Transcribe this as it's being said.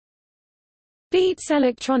Beats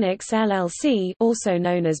Electronics LLC, also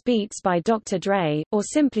known as Beats by Dr. Dre, or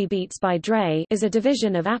simply Beats by Dre, is a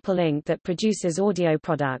division of Apple Inc. that produces audio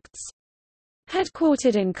products.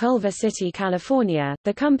 Headquartered in Culver City, California,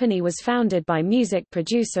 the company was founded by music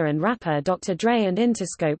producer and rapper Dr. Dre and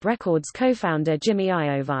Interscope Records co-founder Jimmy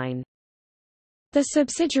Iovine. The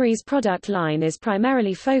subsidiary's product line is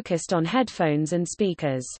primarily focused on headphones and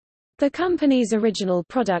speakers. The company's original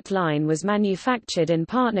product line was manufactured in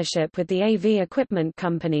partnership with the AV equipment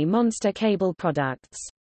company Monster Cable Products.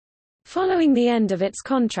 Following the end of its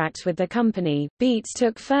contract with the company, Beats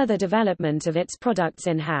took further development of its products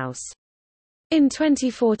in-house. In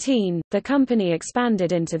 2014, the company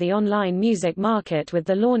expanded into the online music market with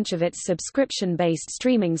the launch of its subscription-based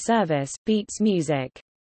streaming service, Beats Music.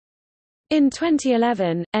 In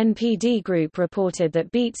 2011, NPD Group reported that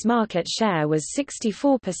Beats' market share was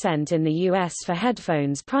 64% in the U.S. for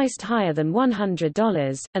headphones priced higher than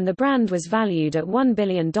 $100, and the brand was valued at $1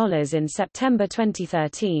 billion in September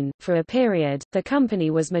 2013. For a period, the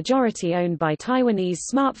company was majority owned by Taiwanese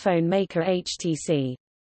smartphone maker HTC.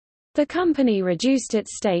 The company reduced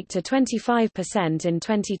its stake to 25% in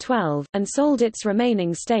 2012, and sold its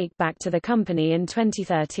remaining stake back to the company in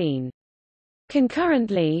 2013.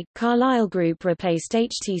 Concurrently, Carlyle Group replaced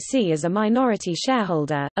HTC as a minority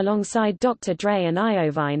shareholder, alongside Dr. Dre and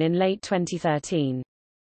Iovine in late 2013.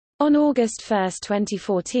 On August 1,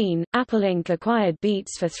 2014, Apple Inc. acquired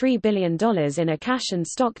Beats for $3 billion in a cash and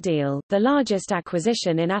stock deal, the largest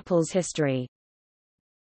acquisition in Apple's history.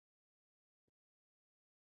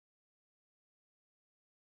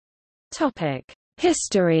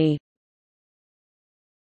 History.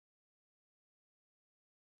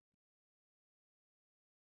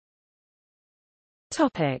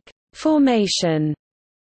 Formation.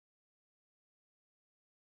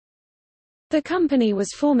 The company was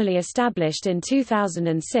formally established in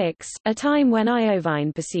 2006, a time when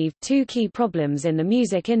Iovine perceived two key problems in the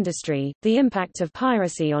music industry: the impact of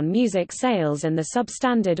piracy on music sales and the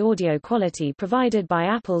substandard audio quality provided by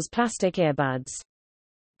Apple's plastic earbuds.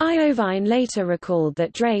 Iovine later recalled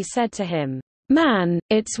that Dre said to him, "Man,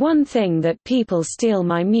 it's one thing that people steal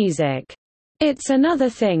my music. It's another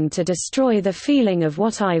thing to destroy the feeling of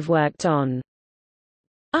what I've worked on."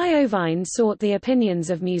 Iovine sought the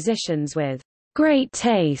opinions of musicians with great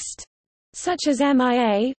taste, such as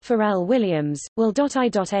MIA, Pharrell Williams,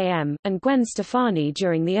 Will.I.am, and Gwen Stefani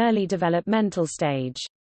during the early developmental stage.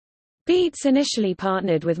 Beats initially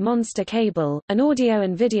partnered with Monster Cable, an audio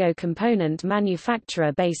and video component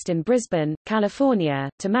manufacturer based in Brisbane, California,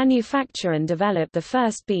 to manufacture and develop the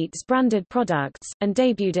first Beats-branded products, and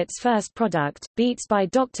debuted its first product, Beats by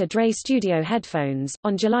Dr. Dre Studio Headphones,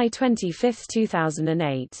 on July 25,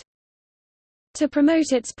 2008. To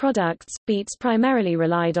promote its products, Beats primarily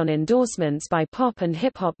relied on endorsements by pop and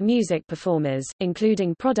hip-hop music performers,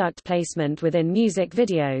 including product placement within music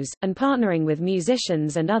videos, and partnering with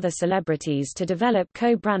musicians and other celebrities to develop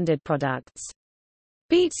co-branded products.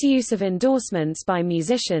 Beats' use of endorsements by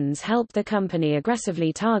musicians helped the company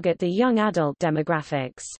aggressively target the young adult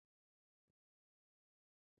demographics.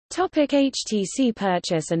 HTC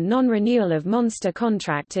purchase and non-renewal of Monster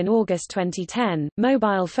contract. In August 2010,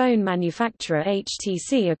 mobile phone manufacturer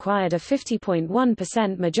HTC acquired a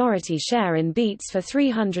 50.1% majority share in Beats for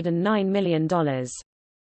 $309 million.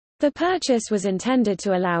 The purchase was intended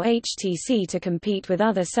to allow HTC to compete with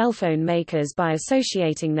other cell phone makers by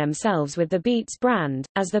associating themselves with the Beats brand,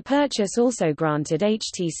 as the purchase also granted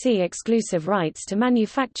HTC exclusive rights to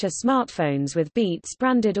manufacture smartphones with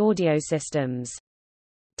Beats-branded audio systems.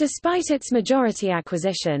 Despite its majority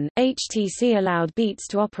acquisition, HTC allowed Beats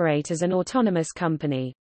to operate as an autonomous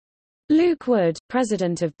company. Luke Wood,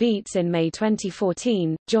 president of Beats in May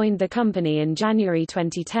 2014, joined the company in January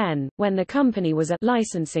 2010, when the company was a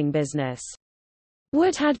licensing business.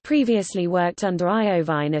 Wood had previously worked under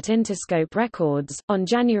Iovine at Interscope Records. On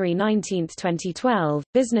January 19, 2012,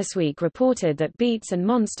 Businessweek reported that Beats and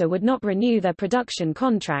Monster would not renew their production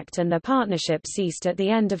contract and their partnership ceased at the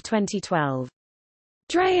end of 2012.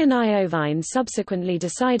 Dre and Iovine subsequently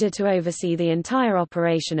decided to oversee the entire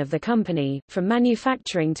operation of the company, from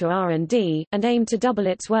manufacturing to R&D, and aimed to double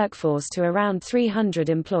its workforce to around 300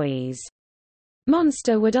 employees.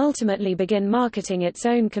 Monster would ultimately begin marketing its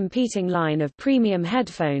own competing line of premium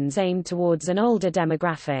headphones aimed towards an older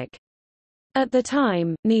demographic. At the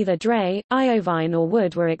time, neither Dre, Iovine or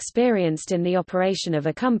Wood were experienced in the operation of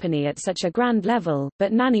a company at such a grand level,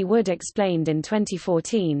 but Nanny Wood explained in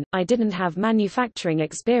 2014, "I didn't have manufacturing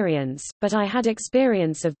experience, but I had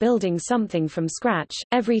experience of building something from scratch.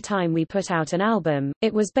 Every time we put out an album,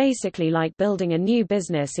 it was basically like building a new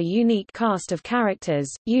business, a unique cast of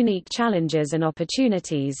characters, unique challenges and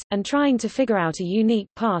opportunities, and trying to figure out a unique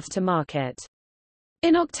path to market."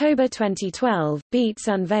 In October 2012, Beats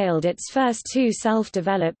unveiled its first two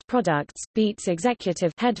self-developed products, Beats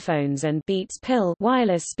Executive headphones and Beats Pill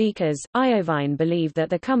wireless speakers. Iovine believed that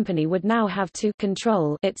the company would now have to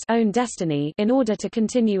control its own destiny in order to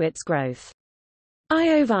continue its growth.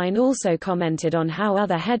 Iovine also commented on how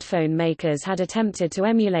other headphone makers had attempted to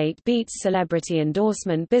emulate Beats' celebrity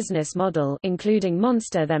endorsement business model, including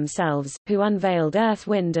Monster themselves, who unveiled Earth,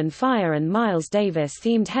 Wind and Fire and Miles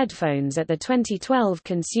Davis-themed headphones at the 2012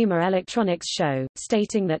 Consumer Electronics Show,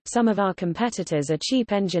 stating that some of our competitors are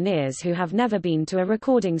cheap engineers who have never been to a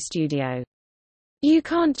recording studio. You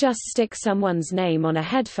can't just stick someone's name on a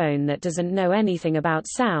headphone that doesn't know anything about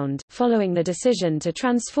sound. Following the decision to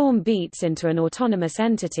transform Beats into an autonomous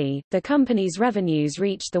entity, the company's revenues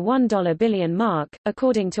reached the $1 billion mark,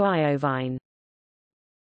 according to Iovine.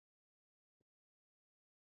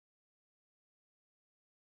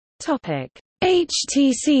 Topic: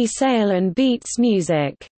 HTC sale and Beats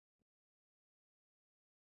Music.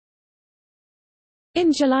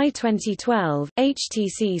 In July 2012,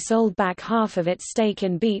 HTC sold back half of its stake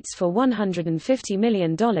in Beats for $150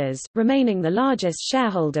 million, remaining the largest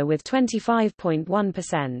shareholder with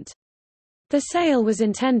 25.1%. The sale was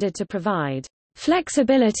intended to provide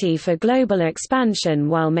flexibility for global expansion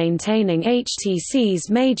while maintaining HTC's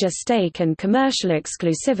major stake and commercial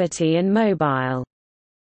exclusivity in mobile.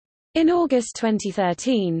 In August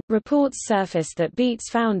 2013, reports surfaced that Beats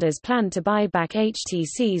founders planned to buy back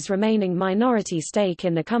HTC's remaining minority stake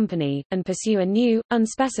in the company, and pursue a new,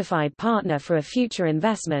 unspecified partner for a future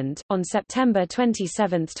investment. On September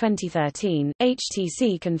 27, 2013,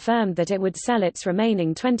 HTC confirmed that it would sell its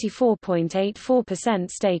remaining 24.84%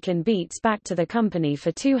 stake in Beats back to the company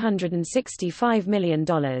for $265 million.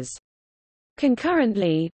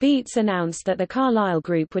 Concurrently, Beats announced that the Carlyle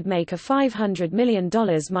Group would make a $500 million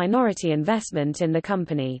minority investment in the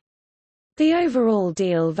company. The overall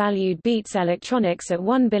deal valued Beats Electronics at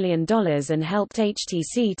 $1 billion and helped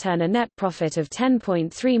HTC turn a net profit of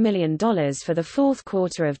 $10.3 million for the fourth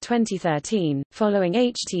quarter of 2013. Following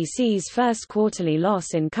HTC's first quarterly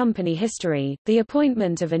loss in company history, the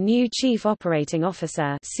appointment of a new Chief Operating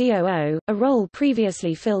Officer (COO), a role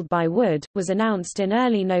previously filled by Wood, was announced in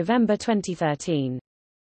early November 2013.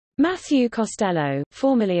 Matthew Costello,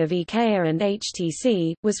 formerly of IKEA and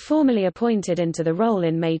HTC, was formally appointed into the role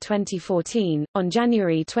in May 2014. On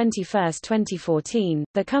January 21, 2014,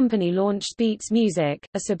 the company launched Beats Music,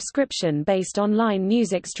 a subscription-based online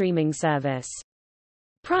music streaming service.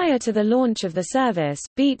 Prior to the launch of the service,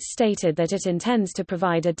 Beats stated that it intends to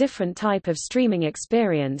provide a different type of streaming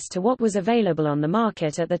experience to what was available on the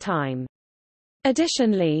market at the time.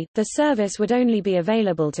 Additionally, the service would only be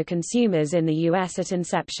available to consumers in the U.S. at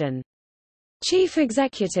inception. Chief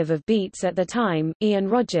executive of Beats at the time, Ian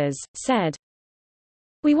Rogers, said,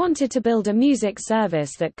 "We wanted to build a music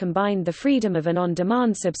service that combined the freedom of an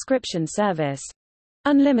on-demand subscription service,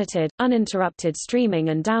 unlimited, uninterrupted streaming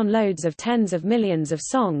and downloads of tens of millions of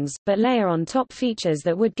songs, but layer on top features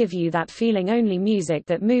that would give you that feeling only music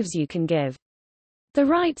that moves you can give. The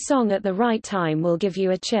right song at the right time will give you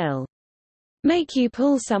a chill. Make you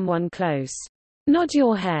pull someone close. Nod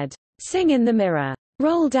your head. Sing in the mirror.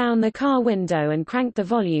 Roll down the car window and crank the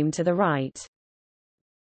volume to the right."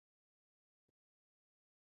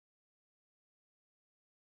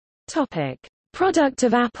 Topic: Product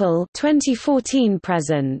of Apple 2014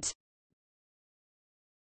 present.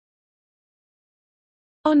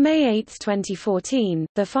 On May 8, 2014,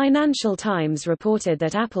 the Financial Times reported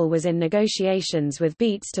that Apple was in negotiations with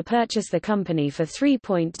Beats to purchase the company for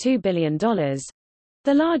 $3.2 billion,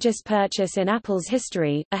 the largest purchase in Apple's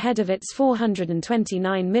history, ahead of its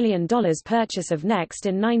 $429 million purchase of Next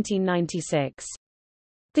in 1996.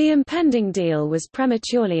 The impending deal was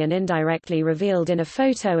prematurely and indirectly revealed in a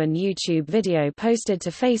photo and YouTube video posted to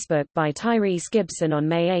Facebook by Tyrese Gibson on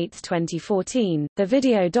May 8, 2014. The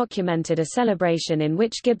video documented a celebration in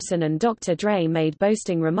which Gibson and Dr. Dre made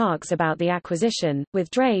boasting remarks about the acquisition, with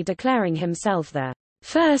Dre declaring himself the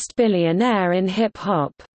first billionaire in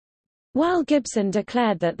hip-hop, while Gibson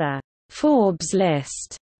declared that the Forbes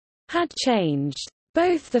list had changed.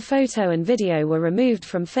 Both the photo and video were removed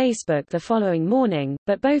from Facebook the following morning,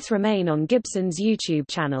 but both remain on Gibson's YouTube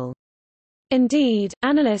channel. Indeed,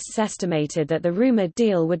 analysts estimated that the rumored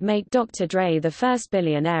deal would make Dr. Dre the first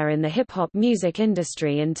billionaire in the hip-hop music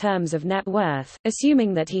industry in terms of net worth,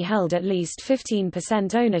 assuming that he held at least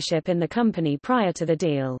 15% ownership in the company prior to the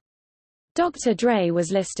deal. Dr. Dre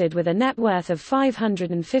was listed with a net worth of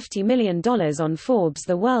 $550 million on Forbes'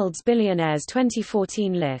 The World's Billionaires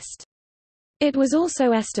 2014 list. It was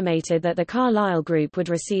also estimated that the Carlyle Group would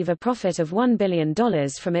receive a profit of $1 billion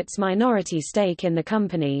from its minority stake in the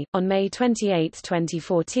company. On May 28,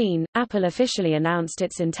 2014, Apple officially announced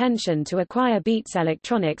its intention to acquire Beats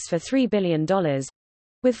Electronics for $3 billion,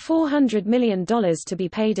 with $400 million to be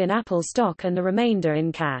paid in Apple stock and the remainder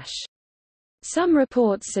in cash. Some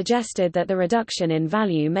reports suggested that the reduction in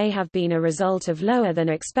value may have been a result of lower than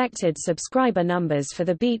expected subscriber numbers for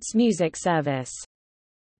the Beats music service.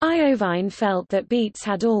 Iovine felt that Beats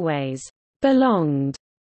had always belonged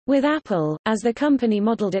with Apple, as the company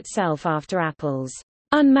modeled itself after Apple's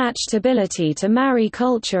unmatched ability to marry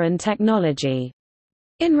culture and technology.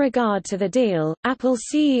 In regard to the deal, Apple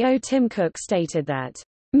CEO Tim Cook stated that,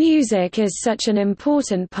 "Music is such an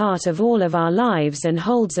important part of all of our lives and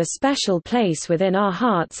holds a special place within our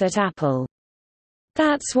hearts at Apple.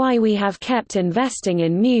 That's why we have kept investing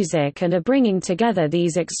in music and are bringing together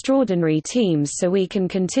these extraordinary teams so we can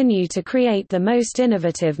continue to create the most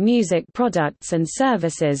innovative music products and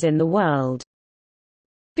services in the world."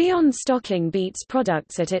 Beyond stocking Beats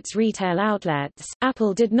products at its retail outlets,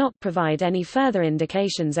 Apple did not provide any further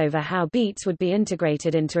indications over how Beats would be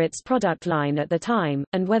integrated into its product line at the time,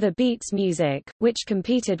 and whether Beats Music, which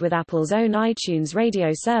competed with Apple's own iTunes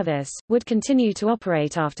radio service, would continue to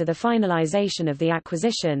operate after the finalization of the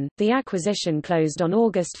acquisition. The acquisition closed on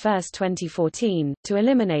August 1, 2014. To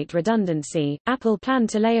eliminate redundancy, Apple planned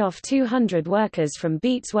to lay off 200 workers from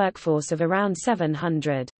Beats' workforce of around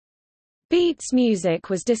 700. Beats Music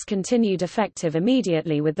was discontinued effective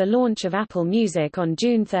immediately with the launch of Apple Music on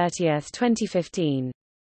June 30, 2015.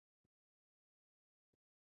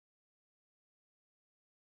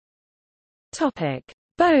 Topic: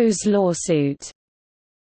 Bose lawsuit.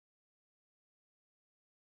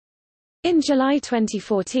 In July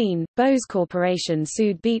 2014, Bose Corporation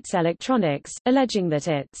sued Beats Electronics, alleging that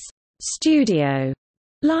its studio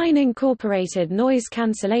line incorporated noise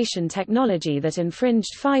cancellation technology that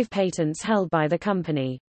infringed 5 patents held by the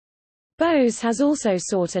company. Bose has also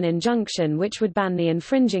sought an injunction which would ban the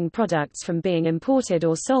infringing products from being imported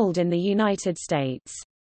or sold in the United States.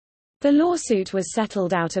 The lawsuit was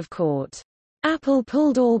settled out of court. Apple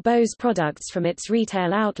pulled all Bose products from its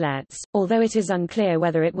retail outlets, although it is unclear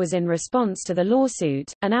whether it was in response to the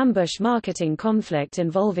lawsuit. An ambush marketing conflict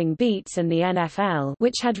involving Beats and the NFL,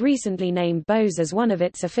 which had recently named Bose as one of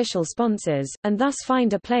its official sponsors, and thus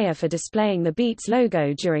fined a player for displaying the Beats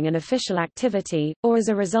logo during an official activity, or as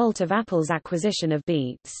a result of Apple's acquisition of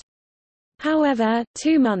Beats. However,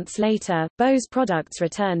 2 months later, Bose products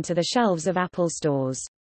returned to the shelves of Apple stores.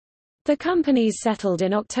 The companies settled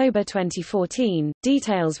in October 2014,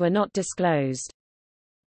 details were not disclosed.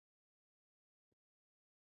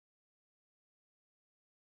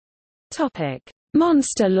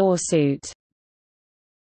 Monster lawsuit.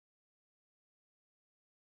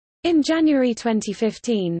 In January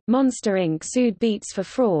 2015, Monster Inc. sued Beats for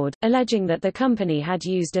fraud, alleging that the company had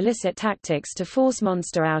used illicit tactics to force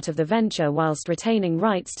Monster out of the venture whilst retaining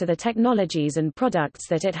rights to the technologies and products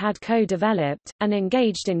that it had co-developed, and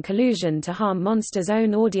engaged in collusion to harm Monster's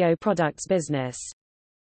own audio products business.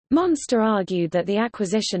 Monster argued that the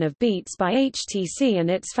acquisition of Beats by HTC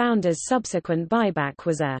and its founders' subsequent buyback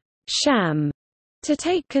was a sham to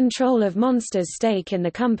take control of Monster's stake in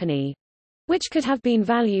the company, which could have been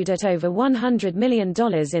valued at over $100 million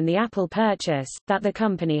in the Apple purchase, that the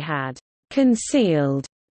company had concealed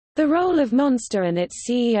the role of Monster and its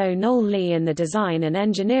CEO Noel Lee in the design and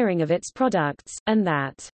engineering of its products, and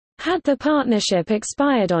that, had the partnership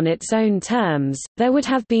expired on its own terms, there would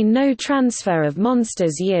have been no transfer of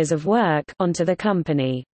Monster's years of work onto the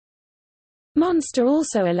company. Monster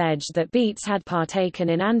also alleged that Beats had partaken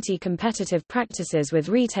in anti-competitive practices with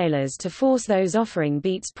retailers to force those offering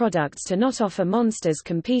Beats products to not offer Monster's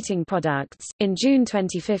competing products. In June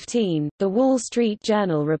 2015, The Wall Street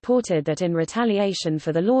Journal reported that in retaliation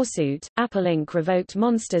for the lawsuit, Apple Inc. revoked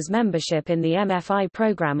Monster's membership in the MFI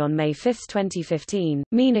program on May 5, 2015,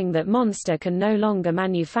 meaning that Monster can no longer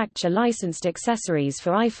manufacture licensed accessories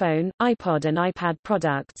for iPhone, iPod and iPad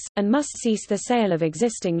products, and must cease the sale of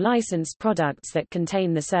existing licensed products that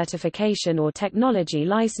contain the certification or technology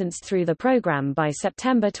licensed through the program by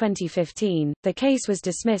September 2015. The case was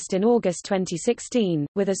dismissed in August 2016,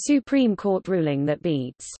 with a Supreme Court ruling that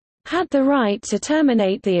Beats had the right to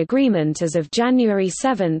terminate the agreement as of January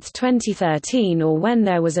 7, 2013 or when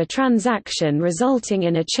there was a transaction resulting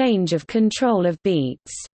in a change of control of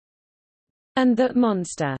Beats, and that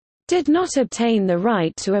Monster did not obtain the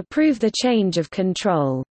right to approve the change of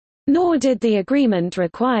control. Nor did the agreement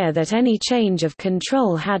require that any change of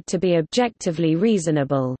control had to be objectively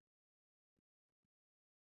reasonable.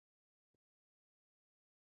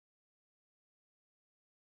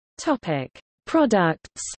 Topic: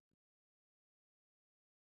 Products.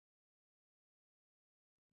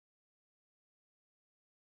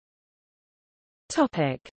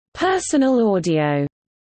 Topic: Personal audio.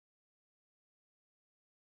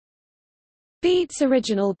 Beats'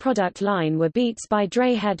 original product line were Beats by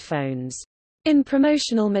Dre headphones. In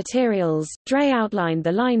promotional materials, Dre outlined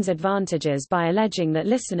the line's advantages by alleging that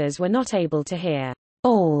listeners were not able to hear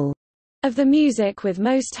all of the music with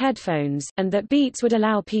most headphones, and that Beats would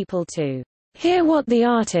allow people to hear what the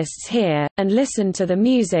artists hear, and listen to the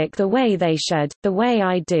music the way they should, the way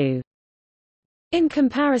I do. In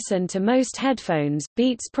comparison to most headphones,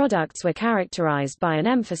 Beats products were characterized by an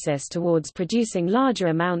emphasis towards producing larger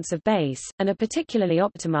amounts of bass, and are particularly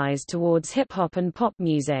optimized towards hip-hop and pop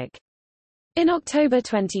music. In October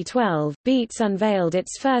 2012, Beats unveiled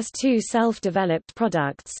its first two self-developed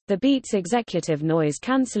products, the Beats Executive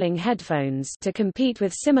Noise-Canceling Headphones to compete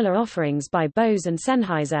with similar offerings by Bose and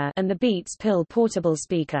Sennheiser, and the Beats Pill Portable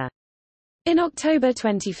Speaker. In October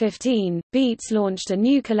 2015, Beats launched a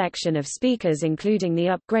new collection of speakers including the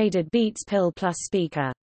upgraded Beats Pill Plus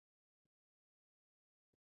speaker.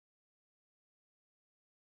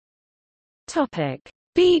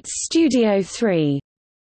 Beats Studio 3.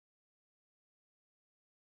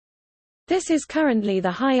 This is currently the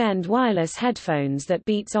high-end wireless headphones that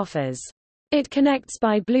Beats offers. It connects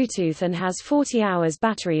by Bluetooth and has 40 hours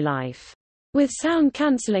battery life. With sound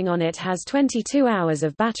cancelling on, it has 22 hours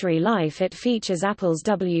of battery life. It features Apple's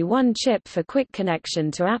W1 chip for quick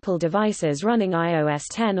connection to Apple devices running iOS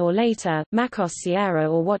 10 or later, macOS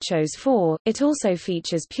Sierra or watchOS 4. It also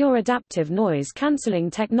features pure adaptive noise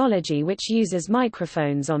cancelling technology which uses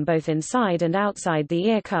microphones on both inside and outside the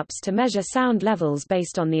ear cups to measure sound levels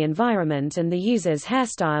based on the environment and the user's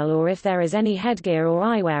hairstyle, or if there is any headgear or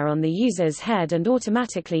eyewear on the user's head, and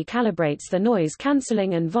automatically calibrates the noise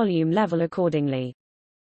cancelling and volume level accordingly.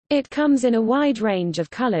 It comes in a wide range of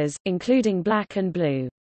colors, including black and blue.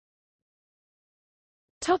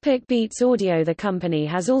 Beats Audio. The company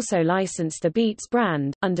has also licensed the Beats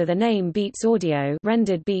brand, under the name Beats Audio,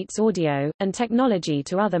 rendered Beats Audio, and technology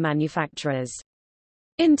to other manufacturers.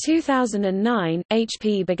 In 2009,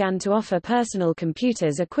 HP began to offer personal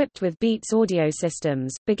computers equipped with Beats audio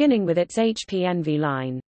systems, beginning with its HP Envy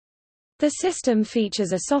line. The system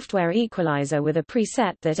features a software equalizer with a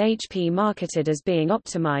preset that HP marketed as being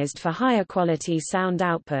optimized for higher quality sound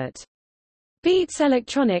output. Beats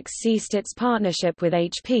Electronics ceased its partnership with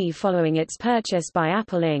HP following its purchase by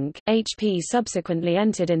Apple Inc. HP subsequently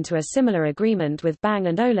entered into a similar agreement with Bang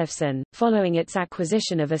 & Olufsen, following its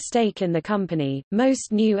acquisition of a stake in the company.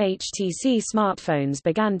 Most new HTC smartphones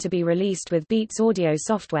began to be released with Beats audio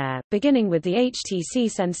software, beginning with the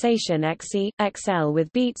HTC Sensation XE, XL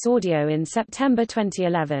with Beats Audio in September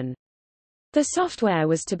 2011. The software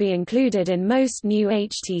was to be included in most new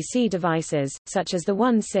HTC devices, such as the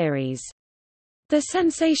One series. The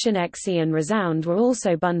Sensation XE and Resound were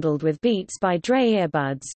also bundled with Beats by Dre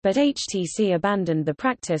earbuds, but HTC abandoned the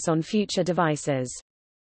practice on future devices.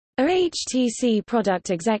 A HTC product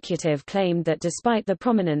executive claimed that despite the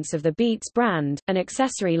prominence of the Beats brand, an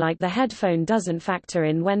accessory like the headphone doesn't factor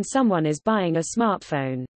in when someone is buying a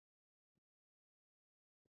smartphone.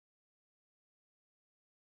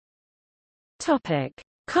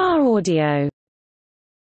 Car audio.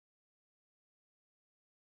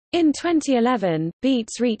 In 2011,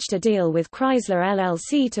 Beats reached a deal with Chrysler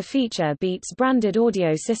LLC to feature Beats-branded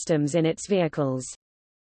audio systems in its vehicles.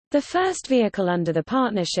 The first vehicle under the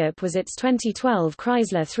partnership was its 2012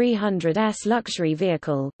 Chrysler 300S luxury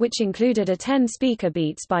vehicle, which included a 10-speaker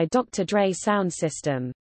Beats by Dr. Dre sound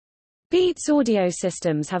system. Beats audio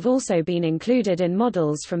systems have also been included in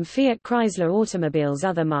models from Fiat Chrysler Automobile's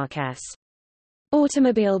other marques.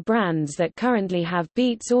 Automobile brands that currently have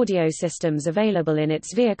Beats audio systems available in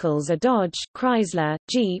its vehicles are Dodge, Chrysler,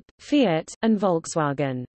 Jeep, Fiat, and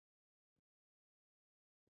Volkswagen.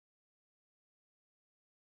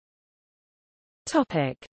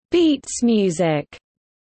 Beats Music.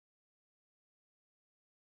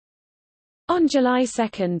 On July 2,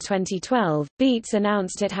 2012, Beats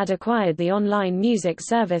announced it had acquired the online music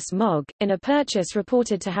service Mog, in a purchase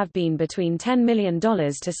reported to have been between $10 million to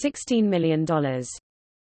 $16 million.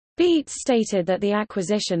 Beats stated that the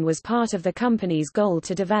acquisition was part of the company's goal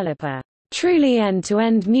to develop a truly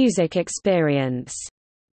end-to-end music experience.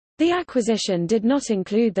 The acquisition did not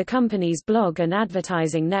include the company's blog and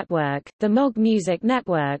advertising network, the MOG Music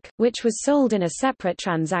Network, which was sold in a separate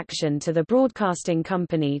transaction to the broadcasting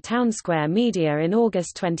company Townsquare Media in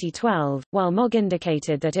August 2012, while MOG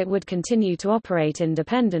indicated that it would continue to operate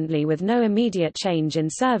independently with no immediate change in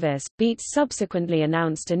service. Beats subsequently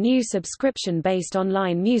announced a new subscription-based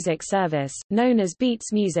online music service, known as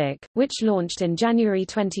Beats Music, which launched in January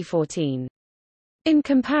 2014. In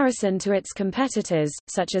comparison to its competitors,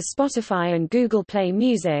 such as Spotify and Google Play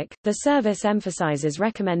Music, the service emphasizes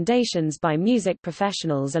recommendations by music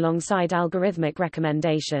professionals alongside algorithmic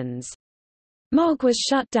recommendations. MOG was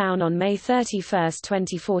shut down on May 31,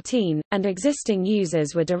 2014, and existing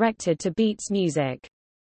users were directed to Beats Music.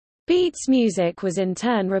 Beats Music was in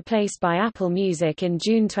turn replaced by Apple Music in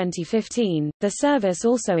June 2015. The service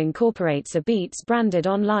also incorporates a Beats-branded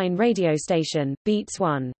online radio station, Beats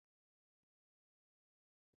One.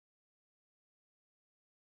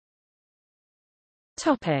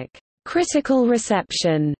 Topic: Critical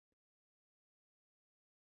reception.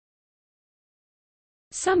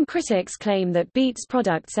 Some critics claim that Beats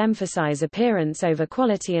products emphasize appearance over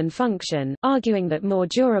quality and function, arguing that more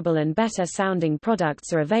durable and better-sounding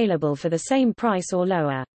products are available for the same price or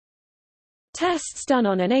lower. Tests done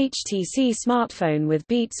on an HTC smartphone with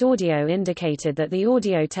Beats Audio indicated that the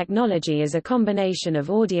audio technology is a combination of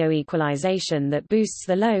audio equalization that boosts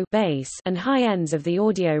the low bass and high ends of the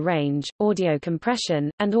audio range, audio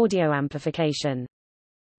compression, and audio amplification.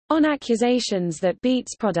 On accusations that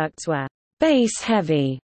Beats products were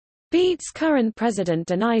bass-heavy, Beats' current president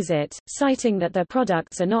denies it, citing that their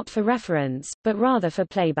products are not for reference, but rather for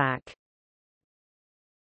playback.